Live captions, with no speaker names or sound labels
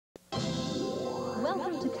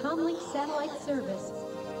Welcome to Comlink Satellite Service.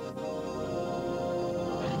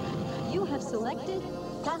 You have selected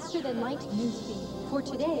Faster Than Light Newsfeed for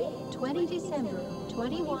today, 20 December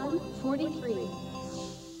 2143.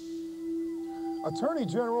 Attorney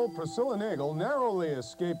General Priscilla Nagel narrowly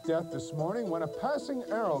escaped death this morning when a passing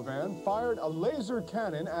Aerovan fired a laser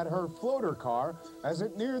cannon at her floater car as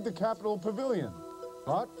it neared the Capitol Pavilion.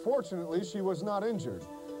 But fortunately, she was not injured.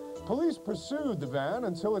 Police pursued the van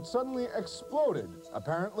until it suddenly exploded,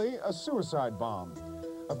 apparently a suicide bomb.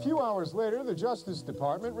 A few hours later, the Justice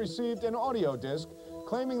Department received an audio disc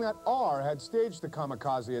claiming that R had staged the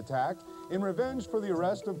kamikaze attack in revenge for the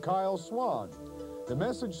arrest of Kyle Swan. The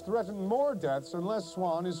message threatened more deaths unless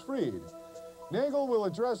Swan is freed. Nagel will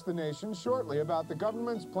address the nation shortly about the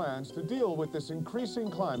government's plans to deal with this increasing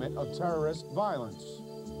climate of terrorist violence.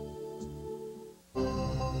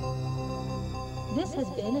 This has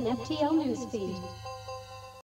been an FTL Newsfeed.